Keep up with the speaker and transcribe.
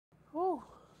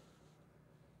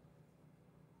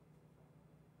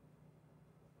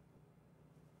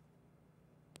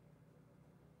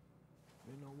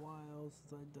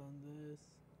since I done this.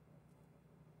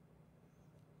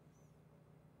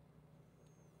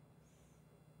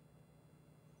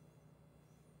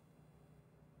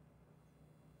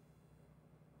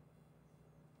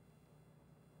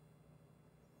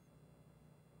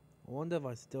 I wonder if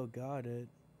I still got it.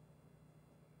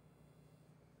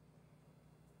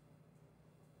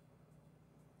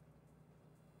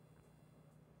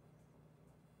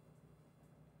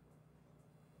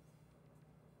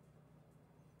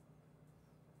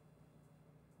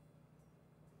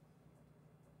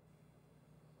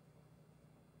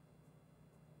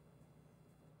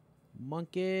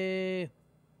 Monkey!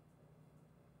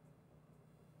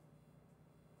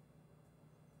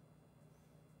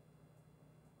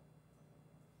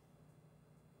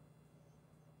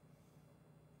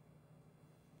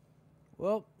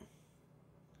 Well,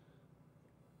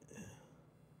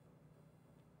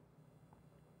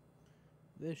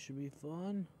 this should be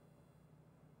fun.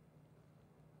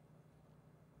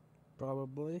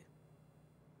 Probably.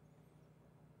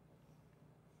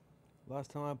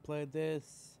 Last time I played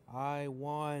this, I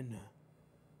won.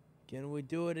 Can we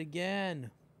do it again?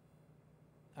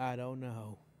 I don't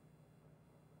know.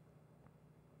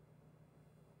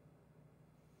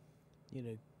 Need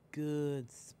a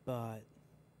good spot.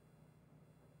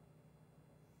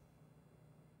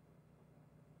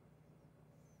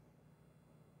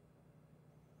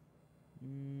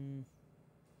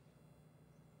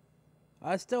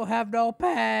 I still have no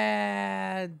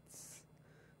pants.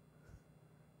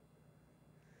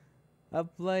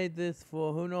 I've played this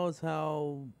for who knows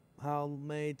how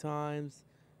many times.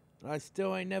 I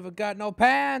still ain't never got no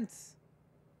pants.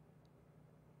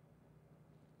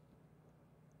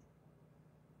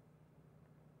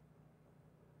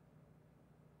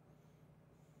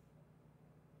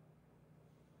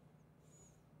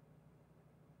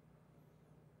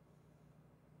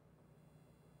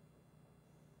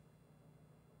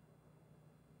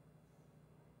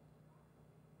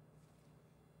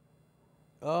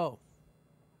 Oh.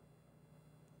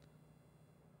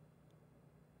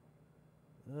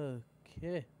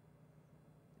 Okay.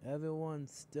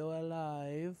 Everyone's still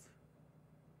alive.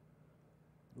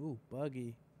 Ooh,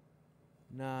 buggy.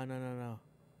 No, no, no, no.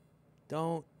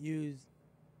 Don't use...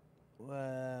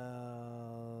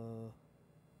 Well...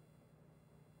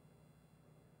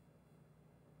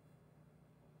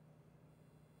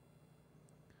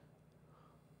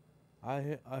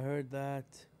 I heard that.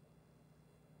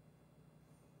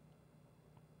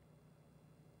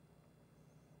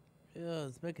 Yeah,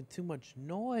 it's making too much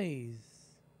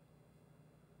noise.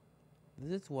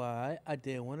 This is why I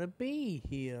didn't want to be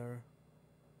here.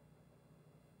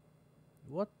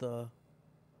 What the?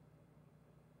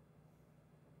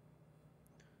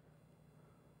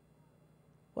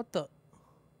 What the?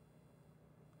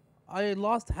 I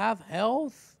lost half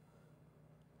health?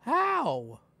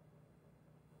 How?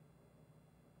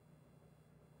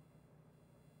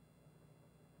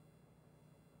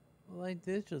 Like,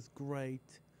 this is just great.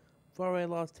 Before I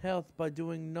lost health by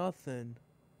doing nothing.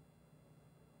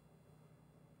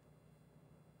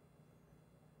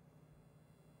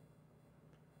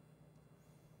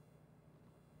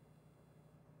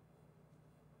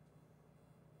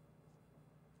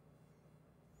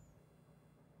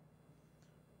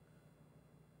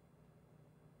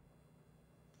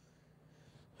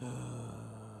 Now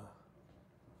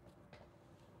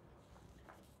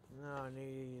I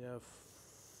need a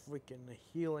freaking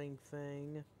healing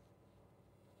thing.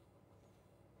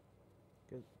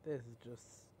 Cause this is just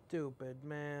stupid,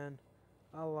 man.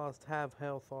 I lost half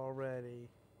health already.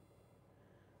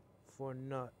 For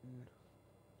nothing.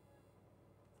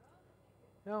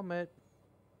 Helmet.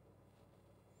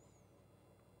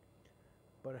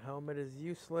 But a helmet is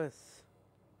useless.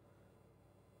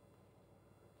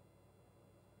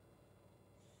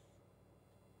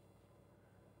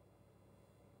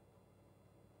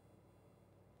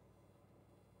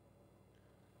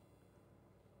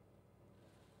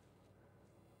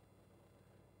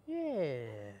 Yeah.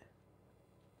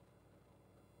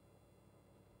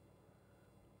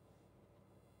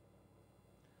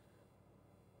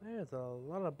 There's a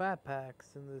lot of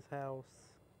backpacks in this house.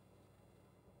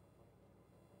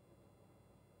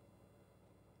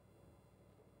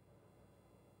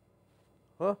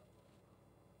 Huh?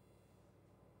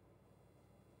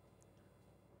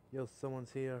 Yo,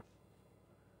 someone's here.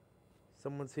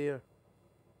 Someone's here.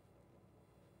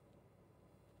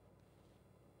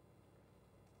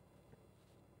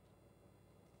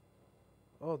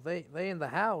 Oh, they in the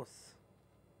house.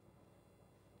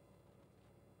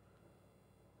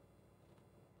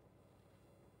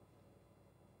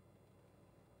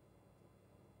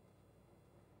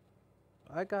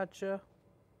 I gotcha.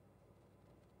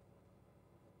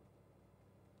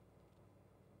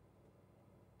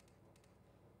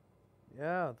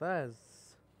 Yeah, that is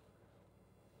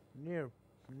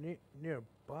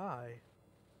nearby.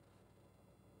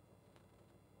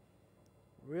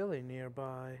 Really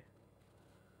nearby.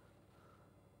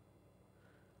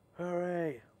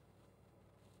 Hooray!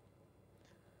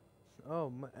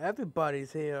 Oh,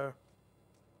 everybody's here.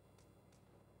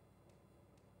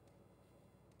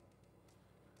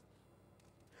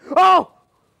 Oh!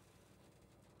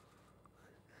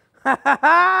 Ha ha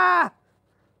ha!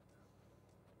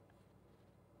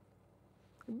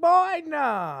 Boy,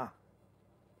 nah.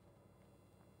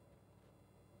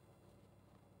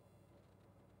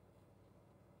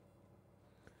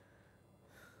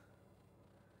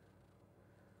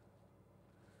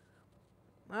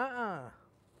 Uh-uh.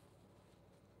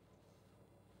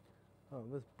 Oh,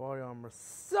 this body armor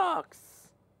sucks.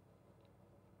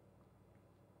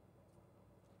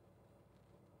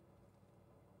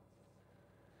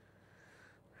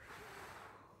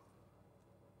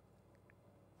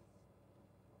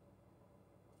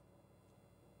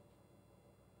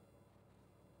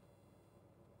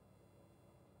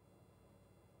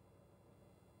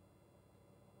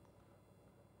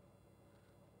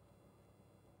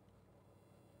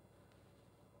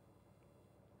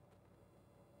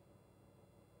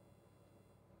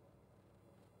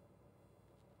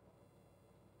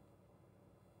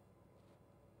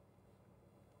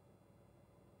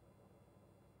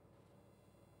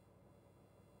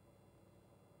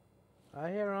 I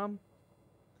hear him.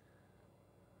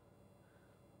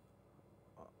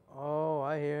 Oh,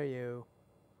 I hear you.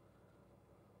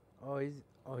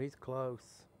 He's close.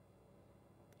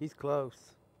 He's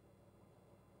close.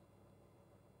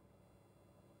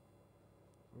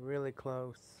 Really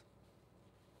close.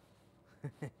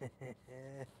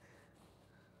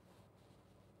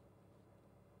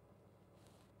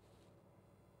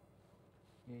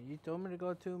 You told me to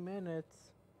go 2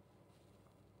 minutes.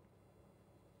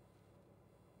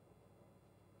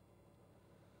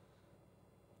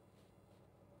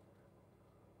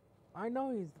 I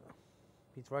know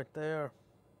he's right there.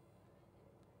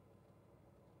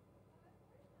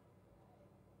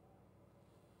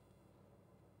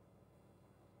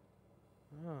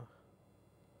 Oh,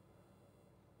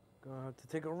 gonna have to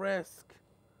take a risk.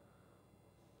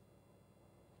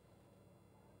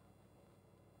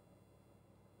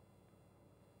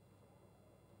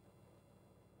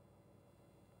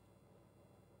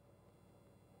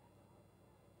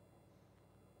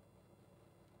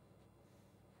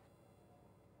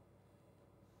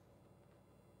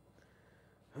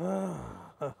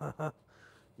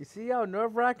 You see how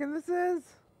nerve-wracking this is?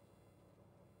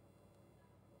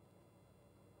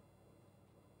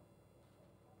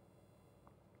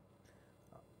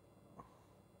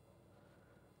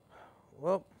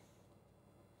 Well,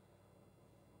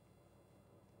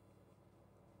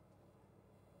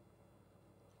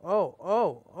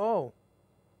 oh.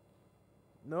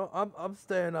 No, I'm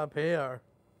staying up here.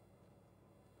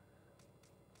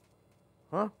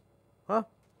 Huh? Huh?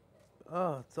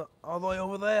 Oh, it's all the way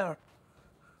over there.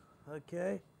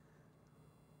 Okay.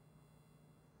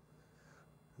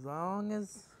 As long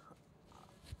as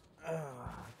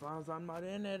I'm not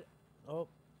in it. Oh,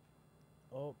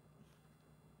 oh.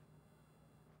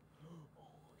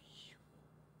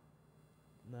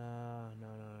 No.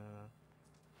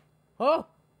 Oh!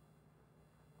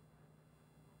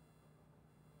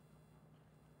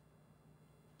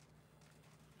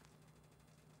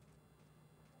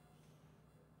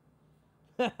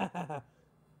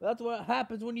 That's what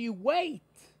happens when you wait.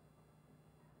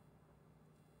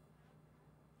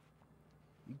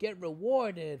 You get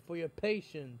rewarded for your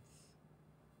patience.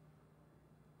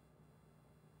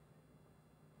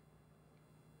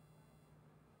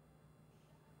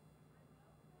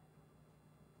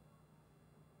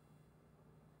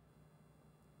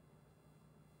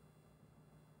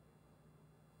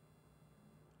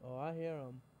 Oh, I hear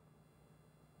him.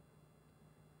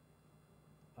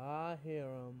 I hear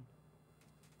him.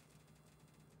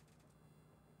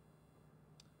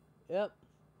 Yep.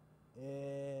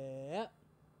 Yep.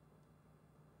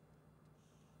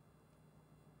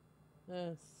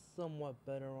 Somewhat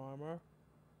better armor.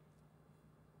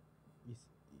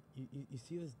 You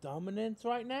see this dominance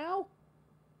right now?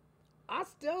 I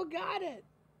still got it.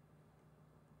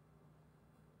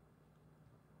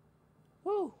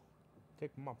 Whew.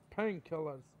 Take my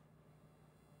painkillers.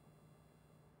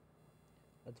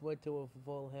 Let's wait till we're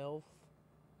full health.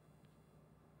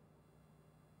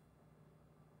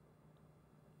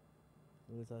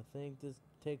 Because I think this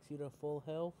takes you to full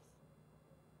health.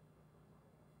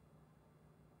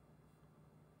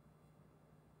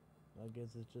 I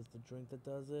guess it's just the drink that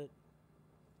does it.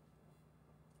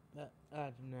 Nah,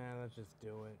 let's just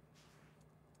do it.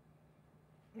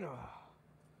 Ah,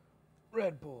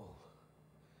 Red Bull.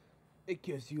 It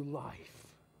gives you life.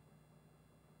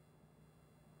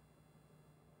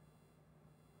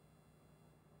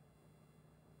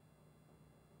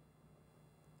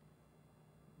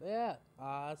 Yeah,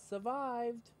 I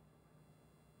survived.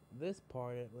 This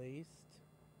part at least.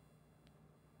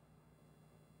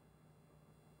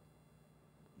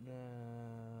 Now,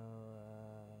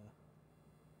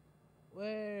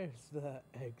 where's the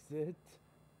exit?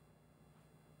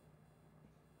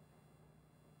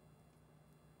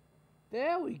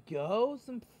 There we go,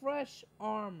 some fresh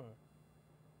armor.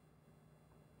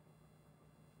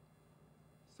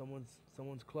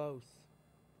 Someone's close.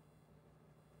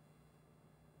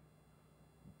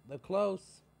 They're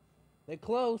close. They're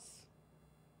close.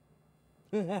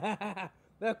 They're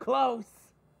close.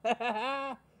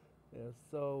 They're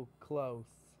so close.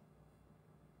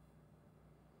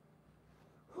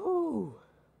 Whew.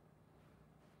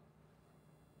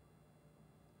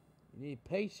 You need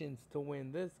patience to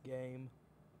win this game.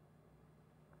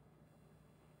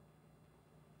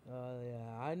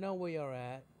 Yeah, I know where you're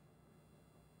at.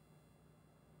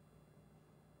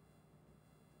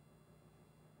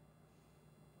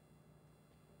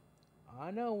 I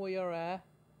know where you're at.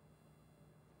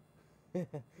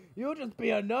 You'll just be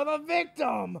another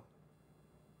victim!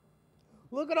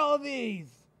 Look at all these!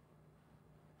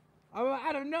 I'm gonna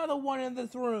add another one in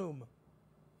this room!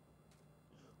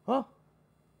 Huh?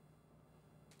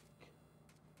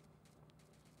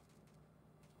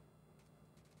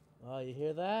 Oh, you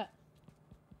hear that?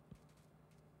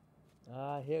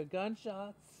 I hear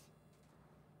gunshots.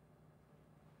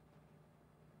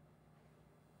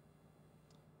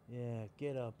 Yeah,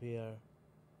 get up here.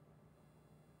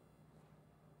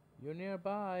 You're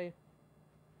nearby.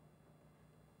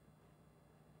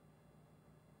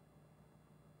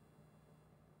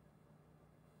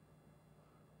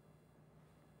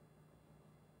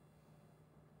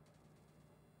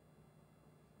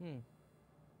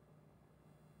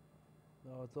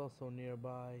 No, it's also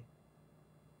nearby.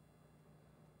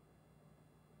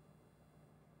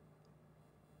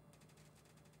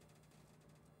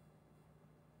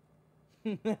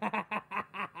 You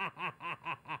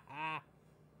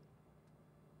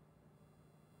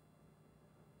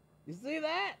see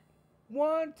that?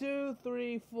 1, 2,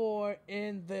 3, 4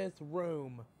 in this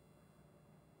room.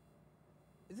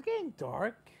 Is it getting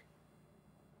dark?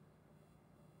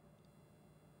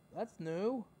 That's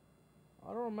new. I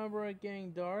don't remember it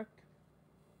getting dark.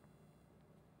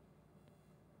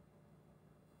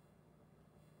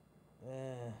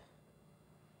 I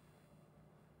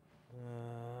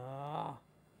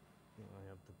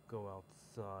have to go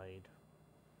outside.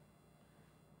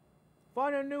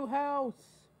 Find a new house!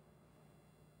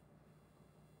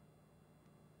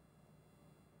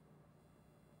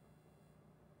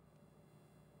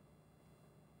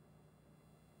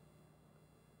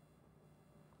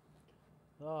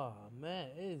 Oh man,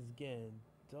 it is getting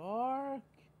dark.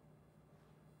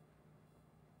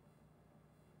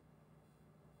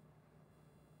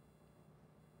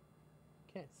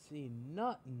 Can't see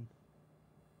nothing.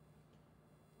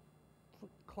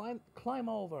 Climb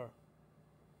over.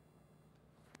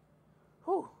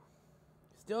 Whew.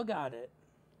 Still got it.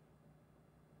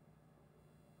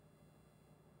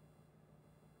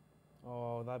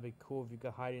 Oh, that'd be cool if you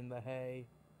could hide in the hay.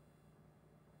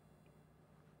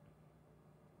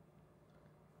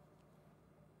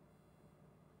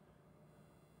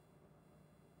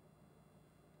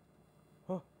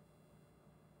 Huh.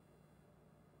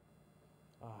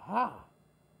 Aha!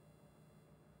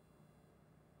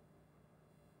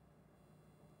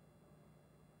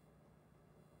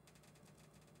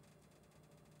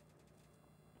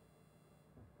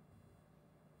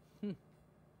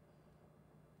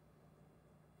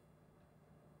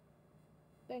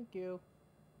 Thank you.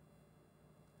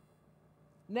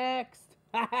 Next!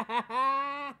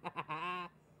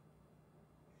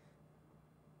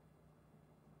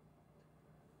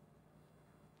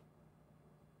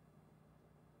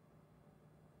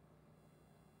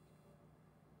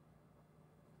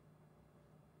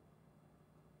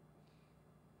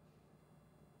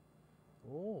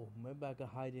 Oh, maybe I could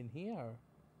hide in here.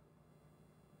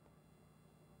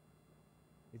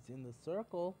 It's in the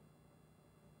circle.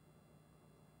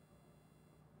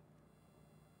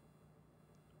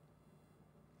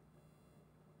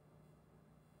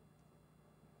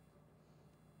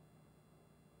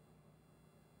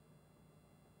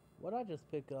 What'd I just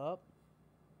pick up?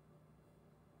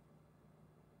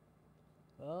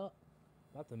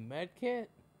 That's a med kit?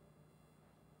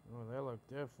 Oh, they look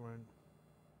different.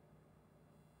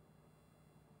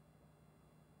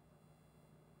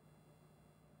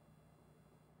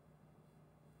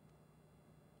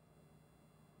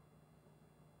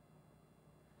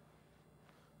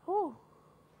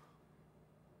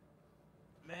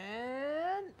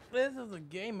 this is a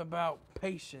game about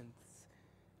patience.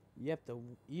 You have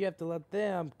to let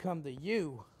them come to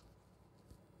you.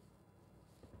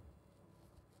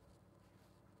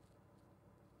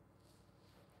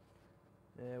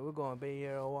 Yeah, we're gonna be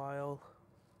here a while.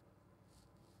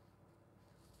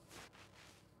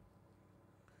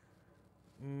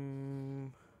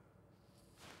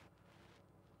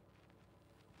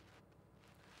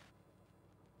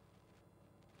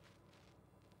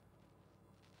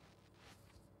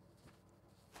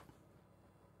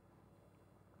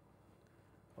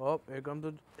 Oh, here comes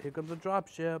the drop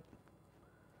ship.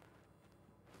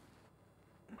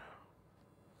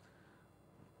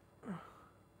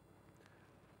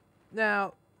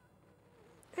 Now,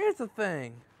 here's the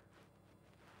thing.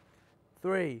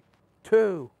 3,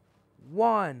 2,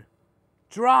 1,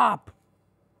 drop!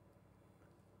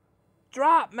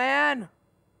 Drop, man!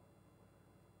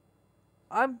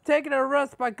 I'm taking a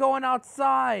risk by going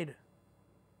outside.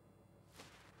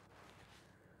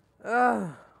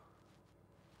 I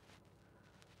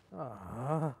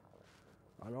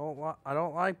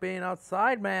don't like being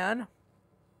outside, man.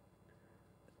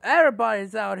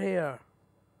 Everybody's out here.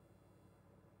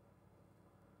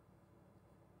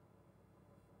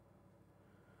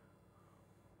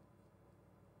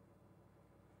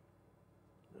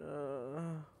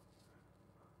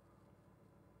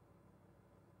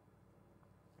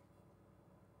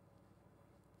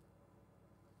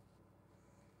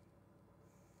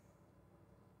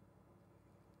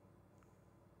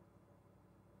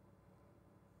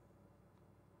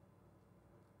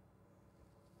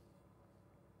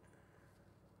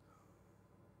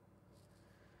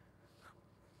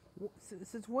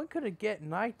 Since when could it get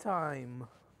nighttime?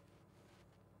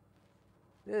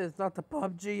 This is not the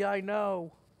PUBG I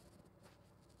know.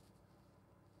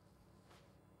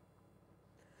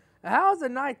 How's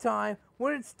it nighttime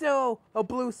when it's still a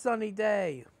blue sunny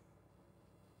day?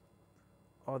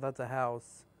 Oh, that's a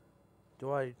house.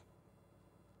 Do I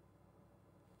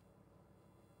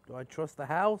trust the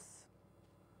house?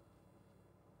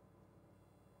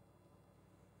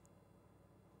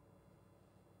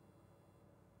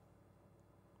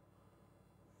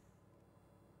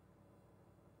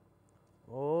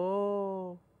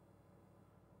 Oh.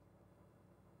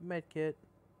 Medkit.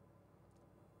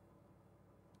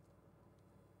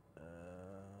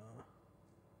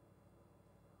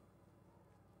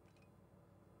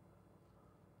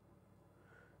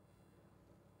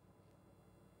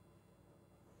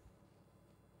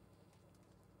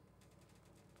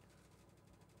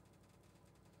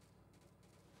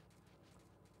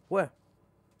 Where?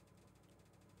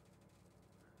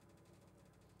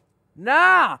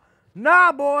 Nah!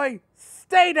 Nah, boy!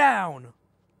 Stay down!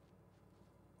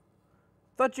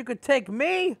 Thought you could take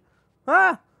me?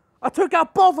 Huh? I took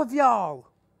out both of y'all!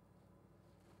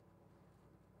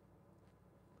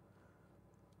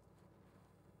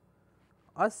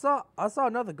 I saw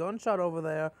another gunshot over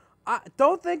there. I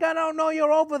don't think I don't know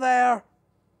you're over there.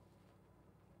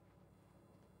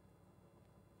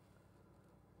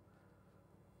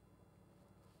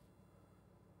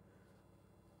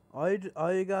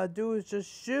 All you gotta do is just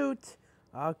shoot.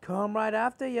 I'll come right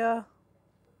after you.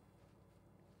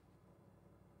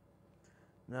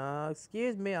 No,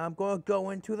 excuse me. I'm gonna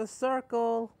go into the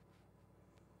circle.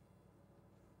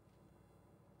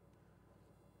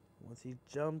 Once he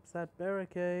jumps that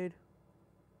barricade.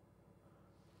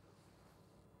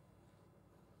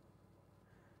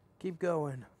 Keep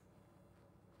going.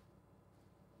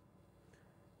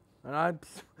 And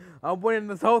I'm winning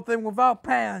this whole thing without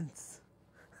pants.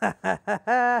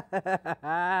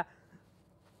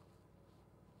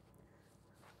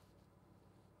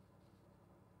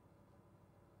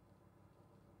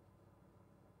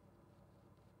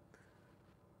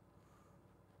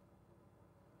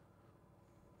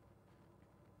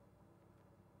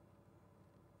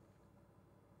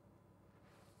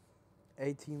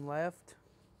 18 left.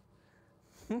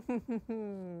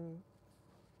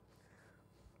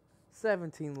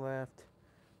 17 left.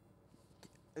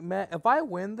 Man, if I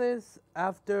win this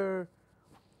after,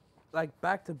 like,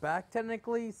 back-to-back,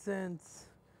 technically, since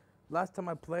last time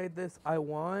I played this, I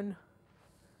won,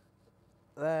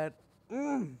 that,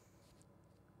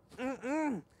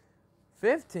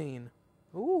 15.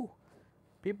 Ooh,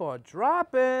 people are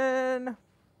dropping.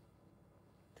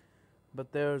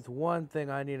 But there's one thing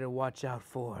I need to watch out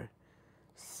for.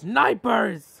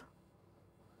 Snipers!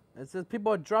 And since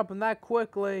people are dropping that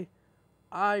quickly,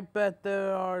 I bet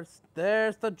there's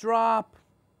the drop.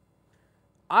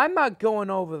 I'm not going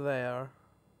over there.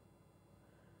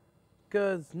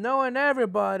 Because knowing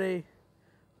everybody,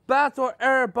 that's where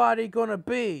everybody gonna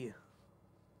be.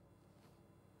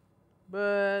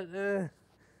 But,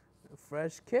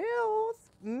 fresh kills.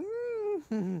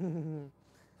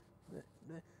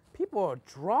 People are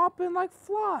dropping like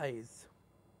flies.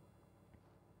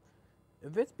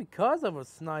 If it's because of a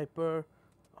sniper...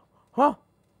 Huh?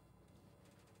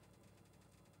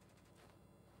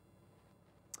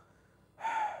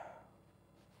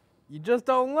 You just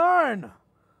don't learn.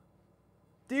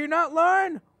 Do you not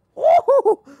learn?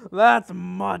 Ooh, that's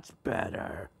much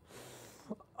better.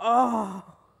 Oh.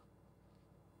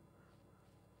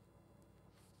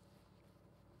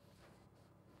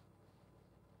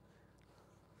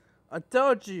 I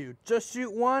told you, just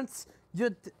shoot once.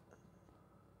 When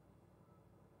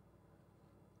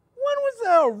was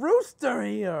there a rooster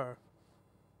here?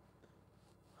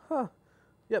 Huh.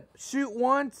 Yep, shoot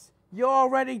once, you're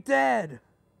already dead.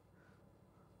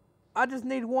 I just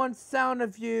need one sound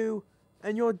of you,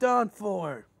 and you're done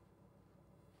for.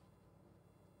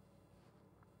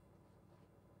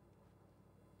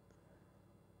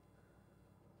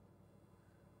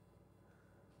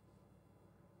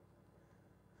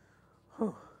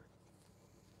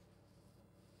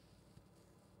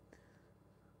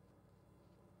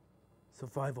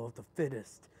 Survival of the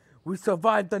fittest. We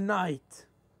survived the night.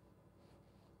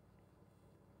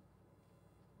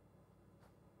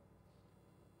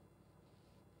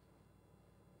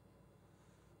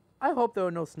 I hope there were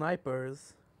no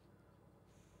snipers.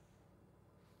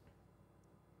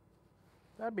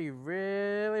 That'd be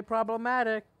really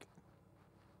problematic.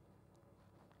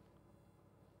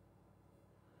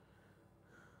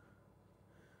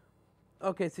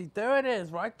 Okay, see, there it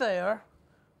is, right there.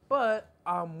 But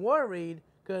I'm worried,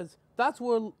 because that's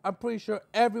where I'm pretty sure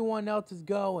everyone else is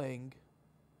going.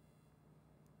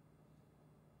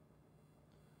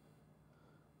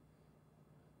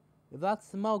 If that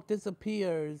smoke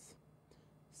disappears,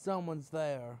 someone's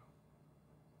there.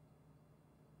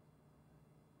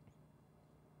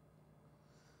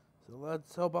 So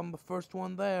let's hope I'm the first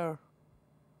one there.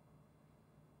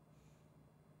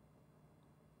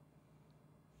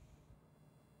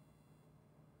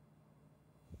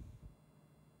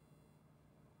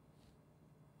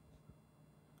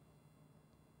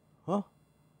 Huh?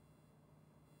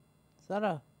 Is that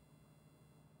a...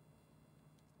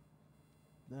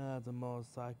 That's a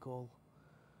motorcycle.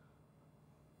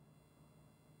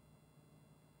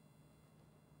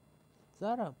 Is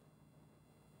that a...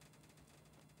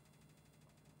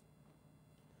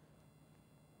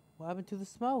 What happened to the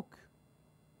smoke?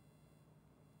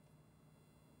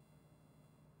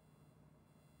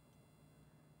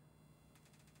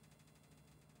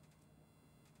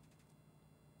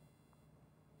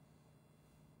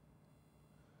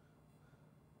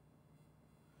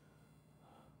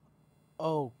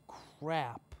 Oh,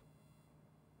 crap.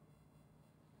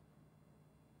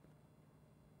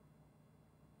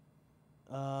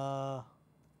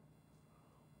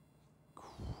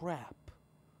 Crap.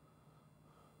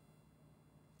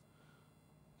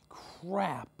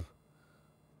 Crap.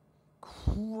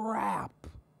 Crap.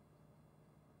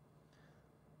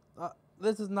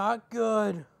 This is not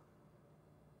good.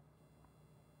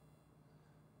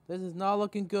 This is not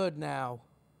looking good now.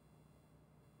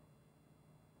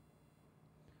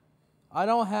 I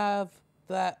don't have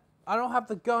that. I don't have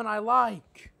the gun I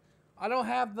like. I don't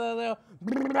have the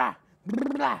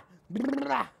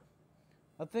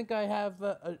I think I have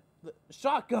the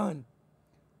shotgun.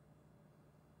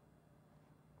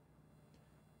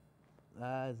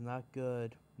 That is not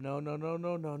good. No, no, no,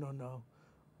 no, no, no, no.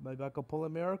 Maybe I could pull a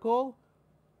miracle?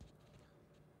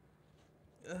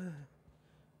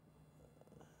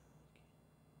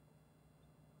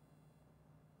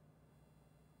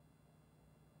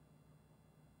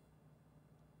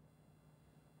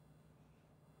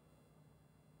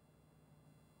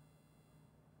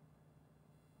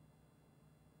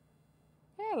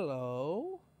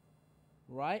 Hello.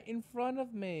 Right in front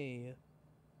of me.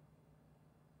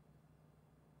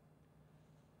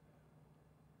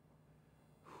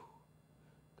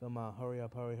 Come on, hurry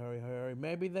up, hurry, hurry, hurry.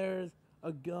 Maybe there's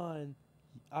a gun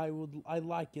I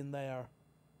like in there.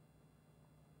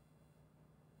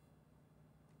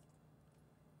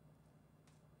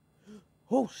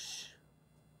 Oh, shh.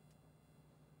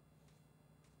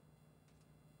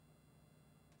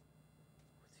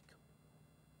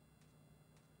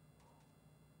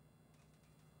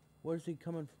 Where's he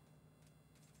coming from?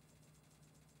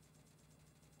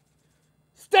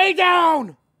 Stay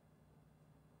down!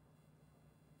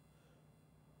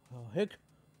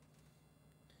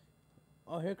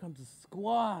 Here comes the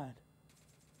squad.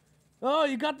 Oh,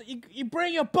 you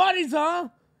bring your buddies, huh?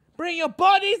 Bring your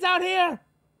buddies out here.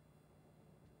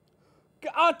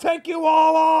 I'll take you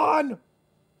all on.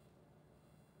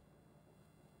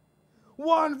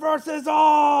 1 versus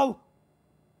all.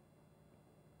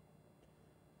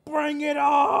 Bring it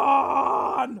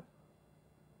on!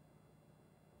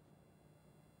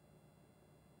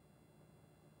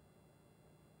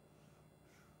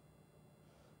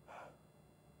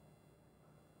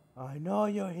 I know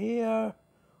you're here.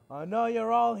 I know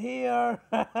you're all here.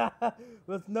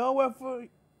 There's nowhere for...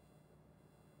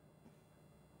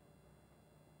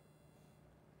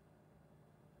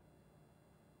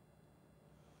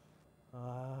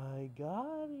 I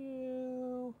got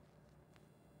you.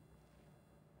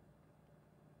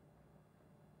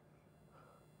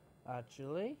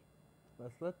 Actually,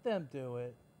 let's let them do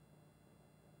it.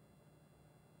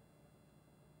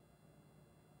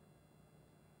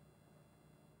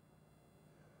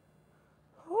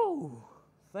 Whew.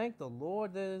 Thank the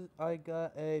Lord that I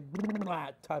got a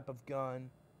type of gun.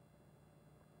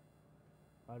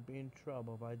 I'd be in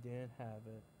trouble if I didn't have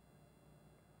it.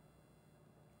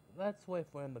 Let's wait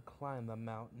for him to climb the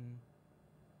mountain.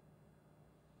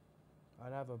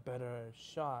 I'd have a better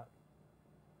shot.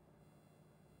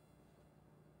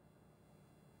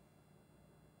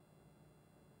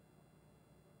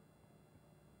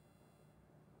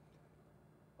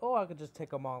 Or I could just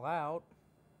take them all out.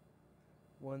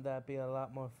 Wouldn't that be a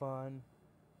lot more fun?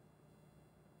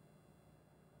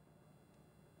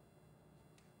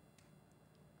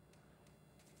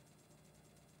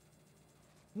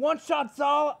 One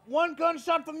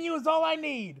gunshot from you is all I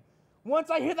need.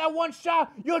 Once I hear that one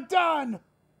shot, you're done.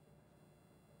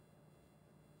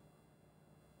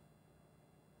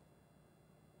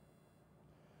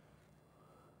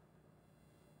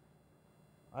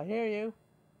 I hear you.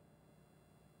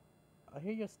 I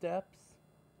hear your steps.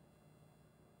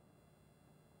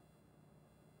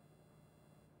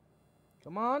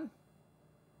 Come on.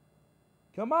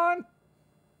 Come on.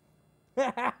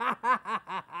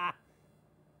 I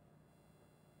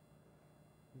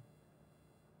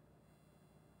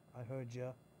heard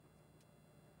ya.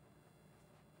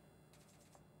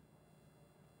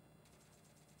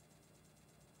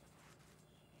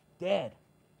 Dead.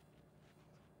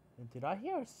 And did I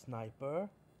hear a sniper?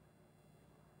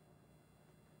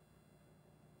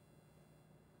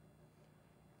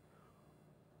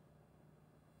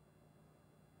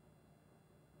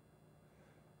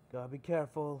 Gotta be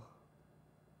careful.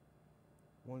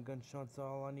 One gunshot's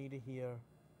all I need to hear.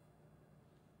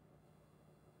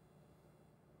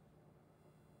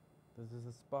 This is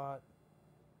a spot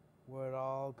where it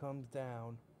all comes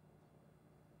down.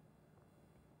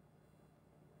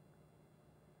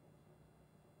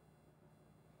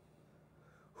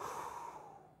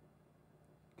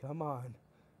 Come on.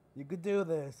 You could do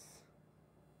this.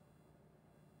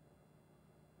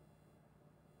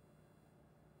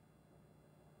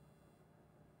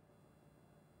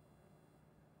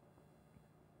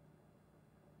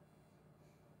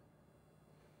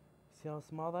 See how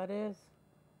small that is?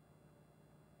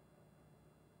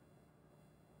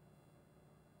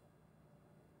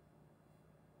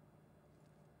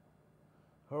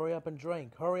 Hurry up and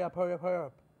drink. Hurry up, hurry up, hurry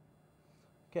up.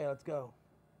 Okay, let's go.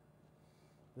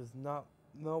 There's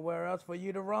nowhere else for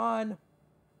you to run.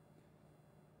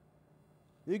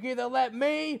 You can either let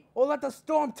me or let the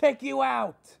storm take you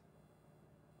out.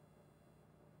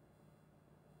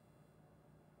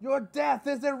 Your death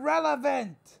is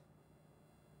irrelevant.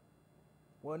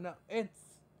 Well, no, it's...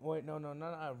 Wait, no,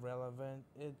 not irrelevant.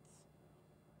 It's...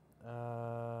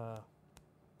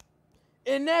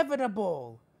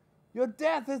 Inevitable. Your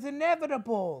death is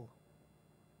inevitable.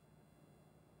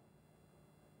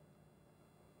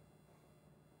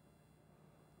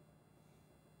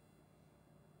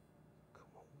 Come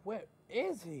on, where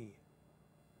is he? He's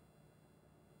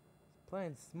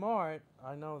playing smart,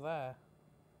 I know that.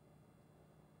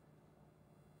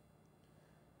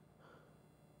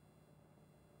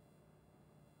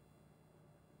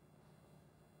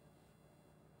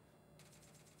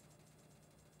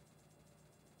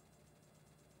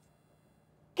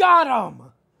 Got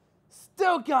him!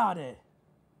 Still got it!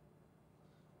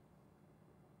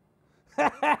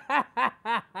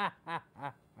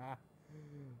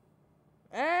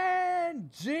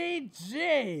 And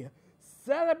GG!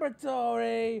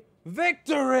 Celebratory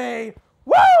victory!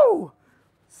 Woo!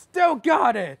 Still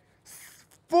got it!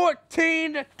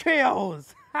 14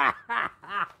 kills!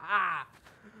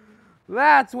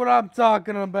 That's what I'm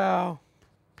talking about.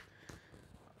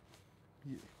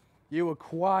 You were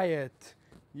quiet.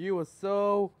 You were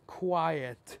so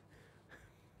quiet.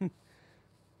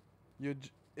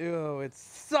 Ew, it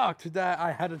sucked that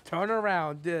I had to turn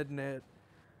around, didn't it?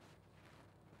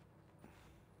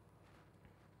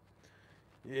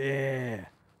 Yeah.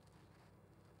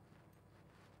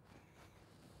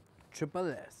 Triple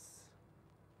S.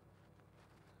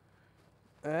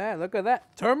 Look at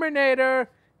that. Terminator.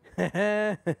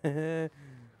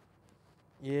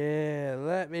 Yeah,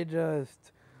 let me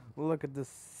just look at the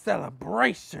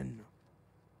celebration.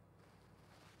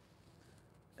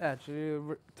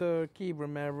 Actually, to keep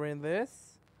remembering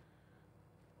this.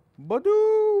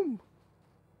 Badoom!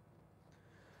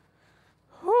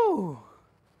 Whew!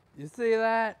 You see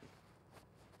that?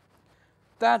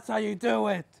 That's how you do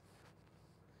it.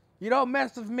 You don't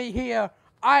mess with me here.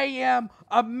 I am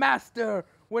a master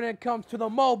when it comes to the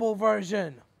mobile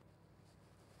version.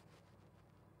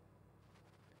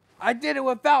 I did it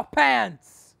without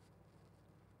pants.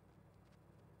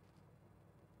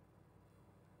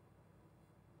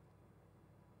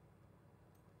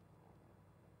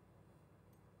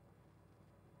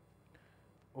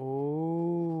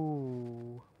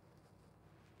 Oh.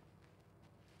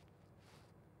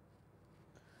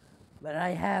 But I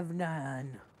have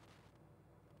none.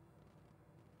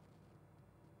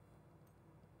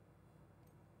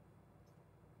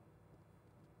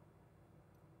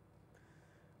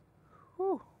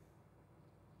 Whew.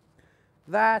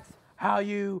 That's how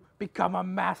you become a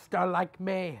master like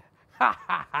me. Ha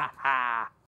ha ha ha.